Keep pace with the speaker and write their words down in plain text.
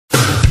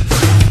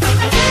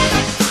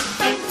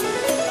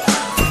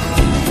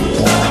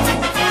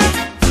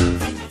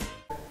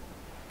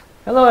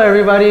Hello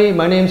everybody,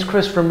 my name's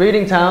Chris from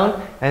Reading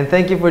Town, and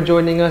thank you for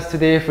joining us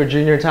today for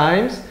Junior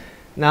Times.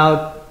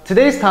 Now,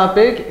 today's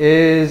topic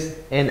is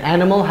an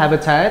animal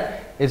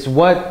habitat. It's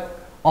what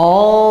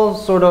all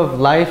sort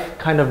of life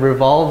kind of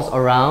revolves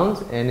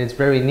around, and it's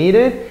very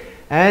needed.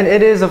 And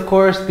it is, of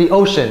course, the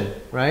ocean,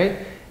 right?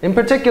 In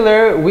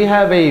particular, we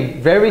have a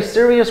very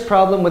serious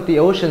problem with the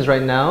oceans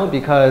right now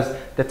because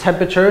the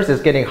temperatures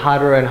is getting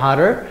hotter and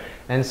hotter,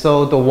 and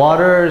so the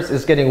waters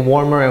is getting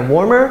warmer and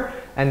warmer,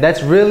 and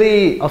that's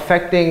really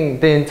affecting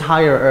the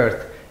entire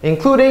Earth,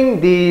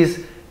 including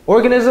these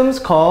organisms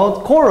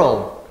called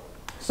coral.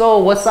 So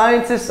what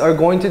scientists are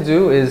going to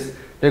do is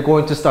they're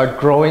going to start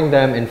growing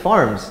them in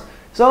farms.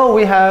 So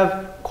we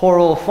have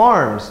coral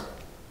farms.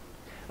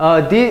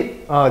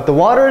 The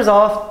waters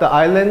off the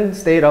island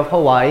state of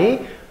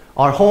Hawaii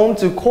are home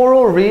to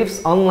coral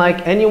reefs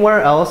unlike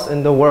anywhere else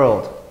in the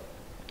world.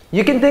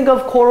 You can think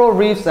of coral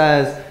reefs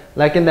as,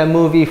 like in that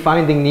movie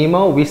Finding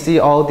Nemo, we see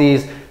all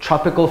these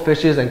tropical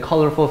fishes and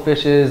colorful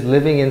fishes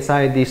living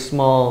inside these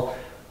small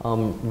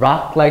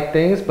rock-like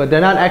things, but they're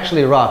not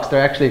actually rocks,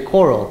 they're actually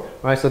coral,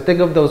 right? So think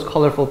of those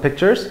colorful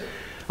pictures.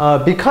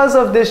 Because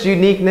of this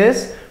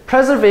uniqueness,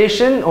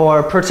 preservation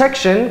or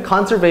protection,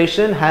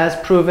 conservation has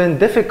proven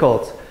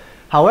difficult.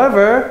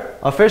 However,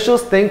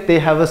 officials think they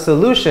have a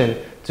solution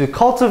to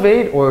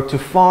cultivate or to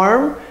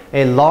farm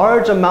a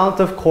large amount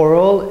of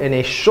coral in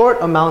a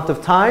short amount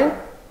of time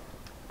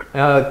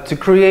to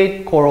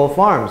create coral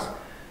farms.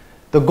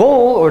 The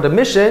goal or the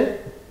mission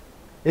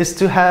is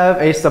to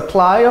have a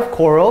supply of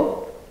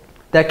coral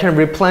that can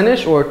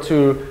replenish or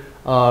to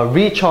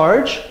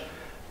recharge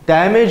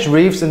damaged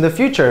reefs in the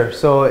future.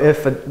 So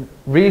if a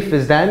reef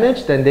is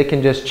damaged, then they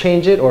can just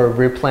change it or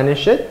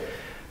replenish it.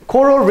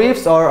 Coral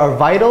reefs are a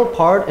vital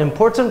part,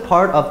 important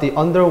part of the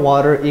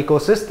underwater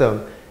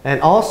ecosystem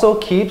and also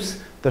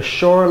keeps the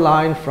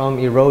shoreline from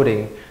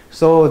eroding.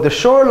 So the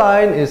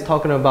shoreline is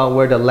talking about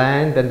where the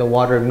land and the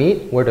water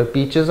meet, where the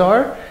beaches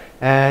are.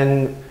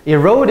 And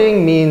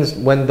eroding means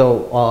when the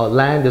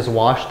land is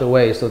washed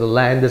away, so the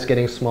land is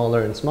getting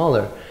smaller and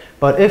smaller.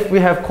 But if we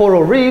have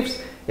coral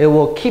reefs, it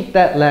will keep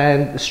that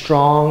land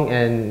strong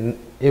and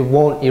it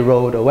won't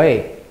erode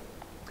away.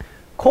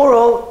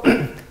 Coral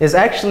is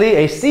actually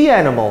a sea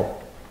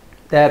animal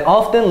that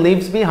often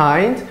leaves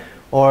behind,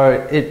 or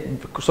it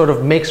sort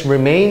of makes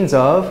remains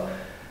of,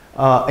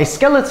 a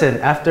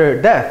skeleton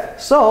after death.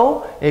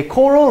 So a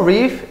coral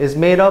reef is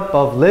made up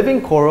of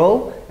living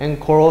coral and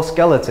coral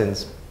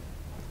skeletons,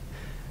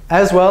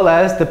 as well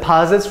as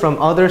deposits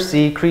from other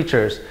sea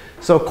creatures.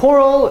 So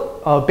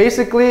coral,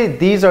 basically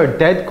these are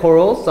dead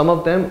corals. Some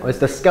of them is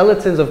the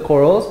skeletons of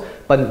corals,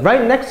 but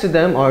right next to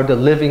them are the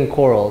living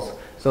corals.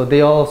 So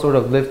they all sort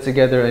of live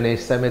together in a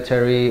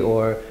cemetery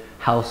or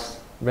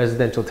house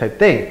residential type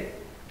thing.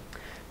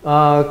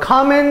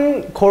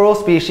 Common coral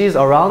species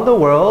around the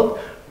world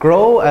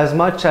grow as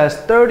much as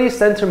 30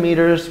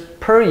 centimeters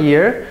per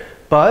year,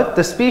 but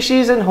the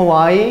species in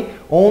Hawaii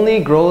only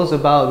grows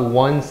about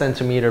 1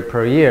 centimeter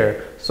per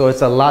year. So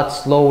it's a lot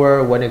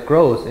slower when it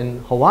grows in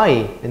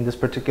Hawaii, in this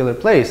particular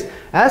place.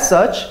 As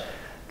such,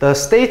 the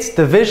state's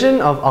Division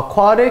of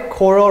Aquatic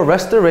Coral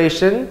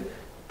Restoration,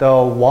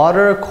 the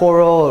water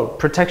coral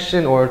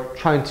protection or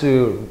trying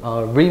to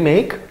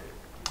remake,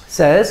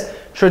 says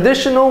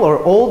traditional or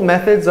old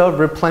methods of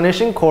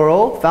replenishing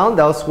coral found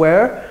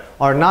elsewhere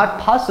are not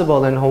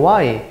possible in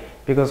Hawaii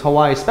because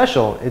Hawaii is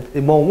special.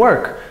 It won't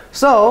work.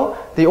 So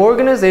the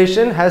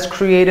organization has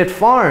created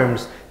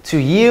farms to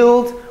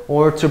yield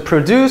or to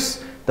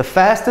produce the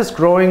fastest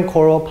growing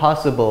coral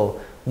possible,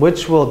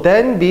 which will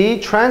then be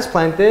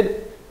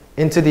transplanted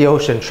into the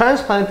ocean.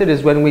 Transplanted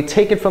is when we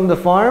take it from the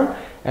farm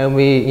and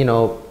we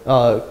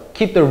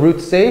keep the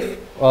roots safe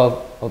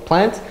of a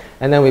plant,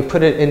 and then we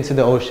put it into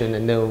the ocean,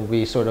 and then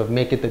we sort of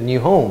make it the new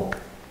home.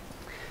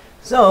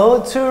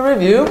 So to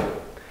review,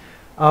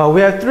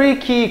 we have 3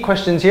 key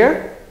questions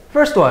here.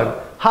 First one,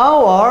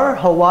 how are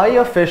Hawaii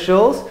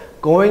officials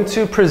going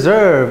to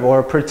preserve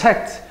or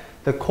protect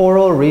the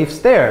coral reefs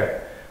there?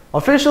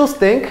 Officials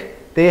think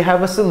they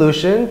have a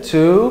solution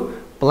to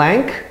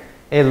blank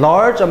a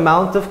large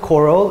amount of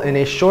coral in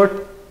a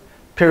short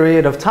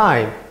period of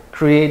time,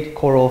 create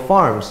coral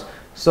farms.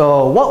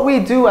 So what we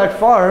do at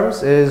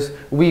farms is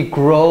we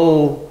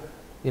grow,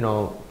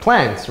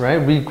 plants,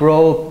 right? We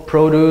grow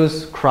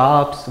produce,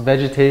 crops,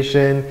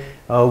 vegetation.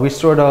 We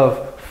sort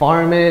of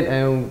farm it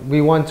and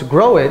we want to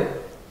grow it.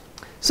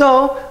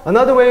 So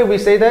another way we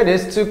say that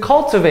is to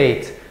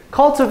cultivate.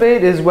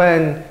 Cultivate is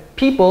when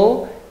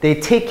people, they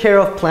take care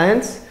of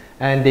plants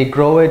and they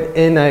grow it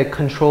in a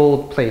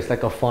controlled place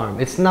like a farm.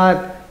 It's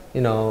not,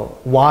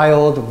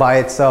 wild by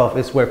itself.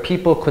 It's where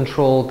people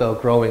control the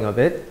growing of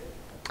it.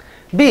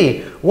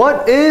 B,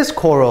 what is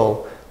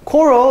coral?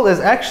 Coral is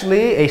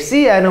actually a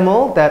sea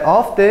animal that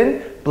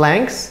often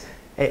blanks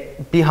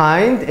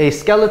behind a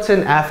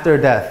skeleton after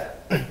death.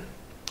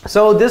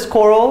 So this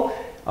coral,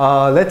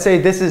 let's say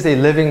this is a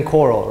living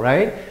coral,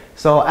 right?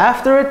 So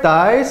after it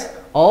dies,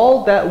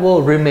 all that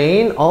will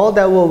remain, all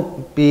that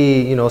will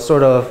be,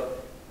 sort of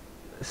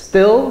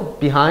still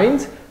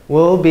behind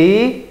will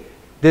be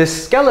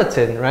this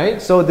skeleton,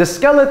 right? So the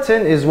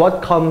skeleton is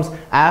what comes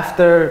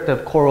after the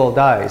coral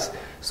dies.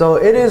 So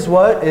it is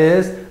what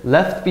is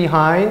left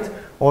behind,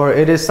 or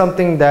it is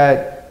something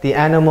that the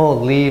animal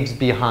leaves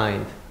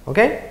behind,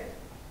 okay?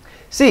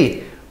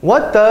 C,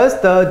 what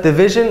does the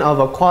Division of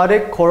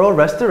Aquatic Coral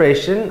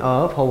Restoration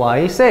of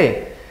Hawaii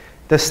say?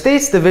 The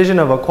state's Division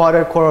of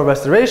Aquatic Coral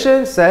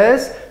Restoration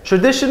says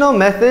traditional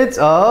methods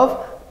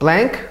of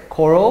blank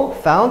coral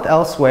found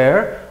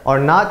elsewhere are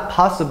not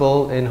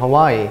possible in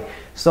Hawaii.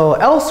 So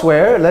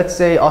elsewhere, let's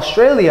say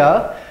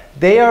Australia,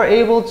 they are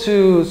able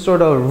to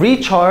sort of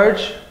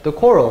recharge the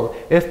coral.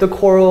 If the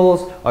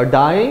corals are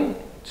dying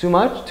too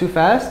much, too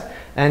fast,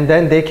 and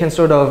then they can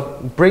sort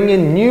of bring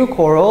in new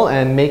coral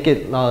and make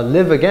it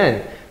live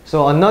again.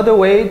 So another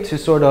way to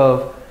sort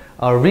of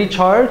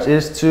recharge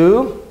is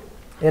to,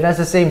 it has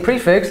the same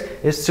prefix,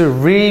 is to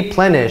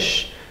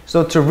replenish.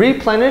 So to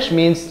replenish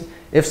means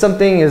if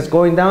something is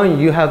going down,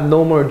 you have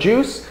no more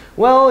juice,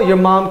 well, your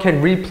mom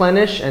can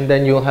replenish and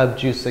then you'll have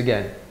juice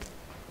again.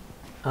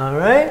 All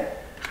right.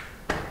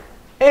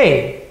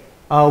 A,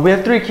 we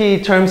have 3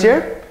 key terms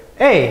here.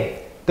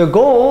 A, the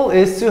goal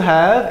is to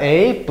have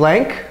a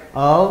blank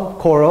of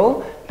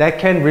coral that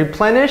can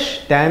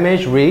replenish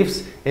damaged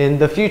reefs in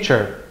the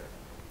future.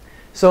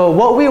 So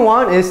what we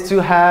want is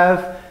to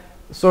have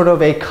sort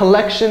of a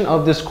collection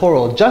of this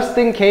coral, just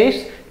in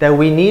case that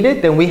we need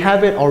it, then we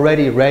have it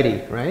already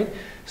ready, right?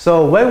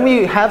 So when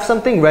we have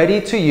something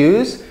ready to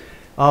use,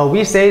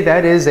 we say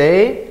that is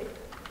a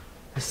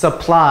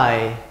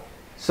supply.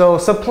 So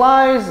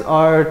supplies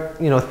are,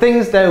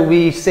 things that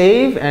we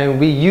save and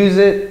we use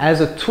it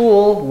as a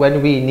tool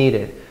when we need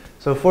it.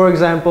 So for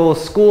example,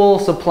 school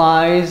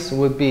supplies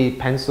would be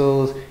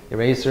pencils,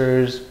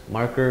 erasers,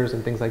 markers,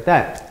 and things like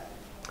that.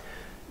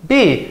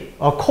 B,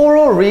 a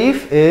coral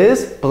reef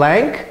is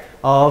blank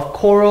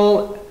of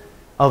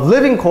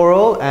living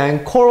coral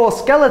and coral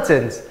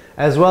skeletons,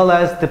 as well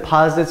as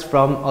deposits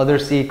from other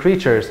sea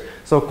creatures.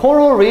 So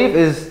coral reef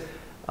is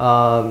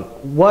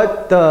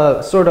what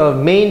the sort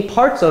of main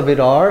parts of it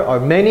are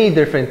many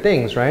different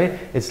things, right?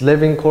 It's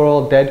living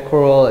coral, dead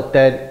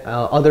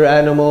other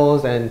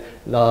animals, and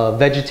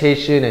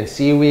vegetation and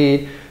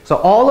seaweed. So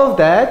all of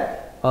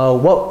that,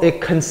 what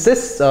it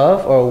consists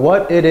of, or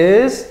what it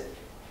is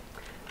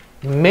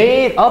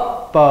made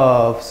up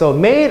of. So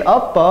made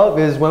up of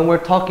is when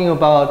we're talking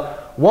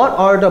about what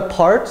are the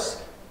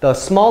parts, the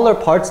smaller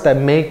parts that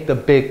make the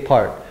big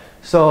part.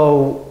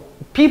 So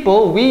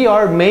people, we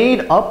are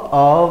made up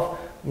of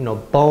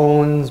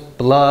bones,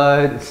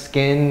 blood,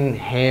 skin,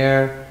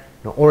 hair,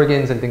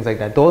 organs, and things like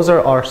that. Those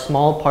are our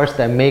small parts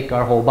that make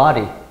our whole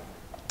body.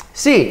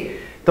 C,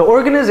 the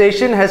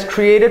organization has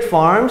created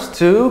farms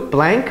to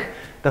blank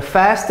the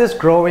fastest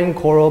growing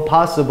coral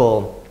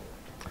possible.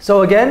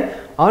 So again,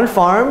 on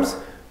farms,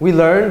 we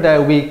learn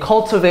that we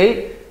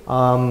cultivate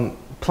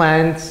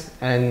plants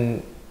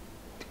and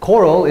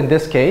coral in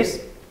this case.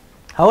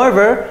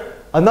 However,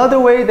 another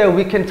way that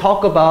we can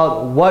talk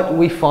about what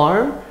we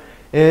farm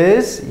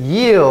is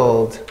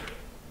yield.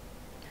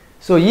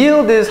 So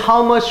yield is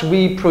how much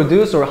we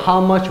produce or how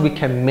much we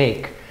can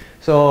make.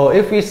 So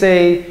if we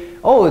say,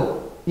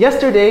 oh,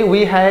 yesterday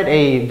we had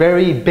a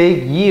very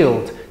big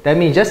yield, that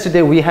means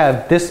yesterday we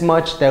have this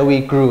much that we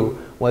grew,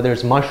 whether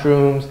it's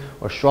mushrooms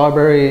or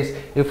strawberries.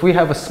 If we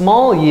have a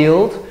small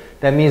yield,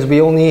 that means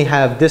we only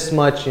have this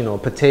much,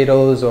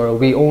 potatoes, or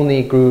we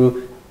only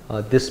grew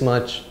this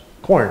much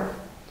corn.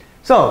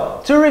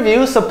 So to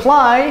review,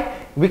 supply,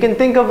 we can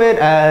think of it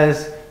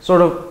as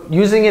sort of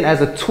using it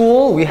as a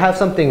tool. We have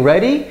something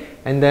ready,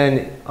 and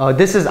then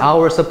this is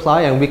our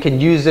supply and we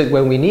can use it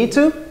when we need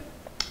to.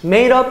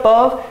 Made up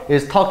of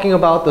is talking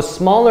about the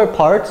smaller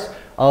parts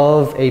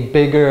of a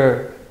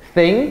bigger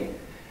thing.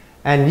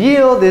 And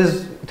yield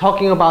is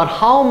talking about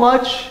how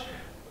much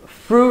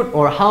fruit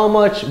or how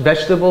much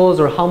vegetables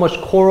or how much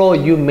coral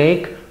you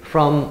make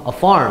from a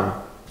farm.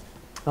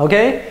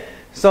 Okay?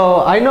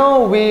 So I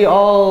know we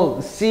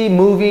all see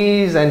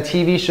movies and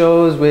TV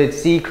shows with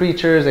sea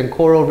creatures and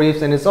coral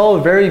reefs, and it's all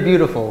very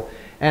beautiful.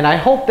 And I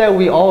hope that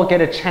we all get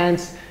a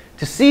chance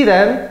to see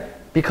them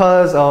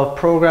because of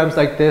programs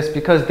like this,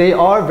 because they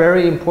are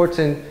very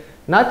important,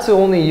 not to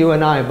only you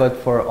and I, but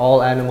for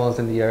all animals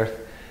in the earth.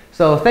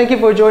 So thank you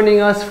for joining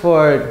us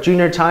for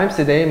Junior Times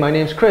today. My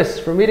name's Chris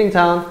from Meeting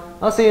Town.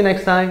 I'll see you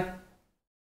next time.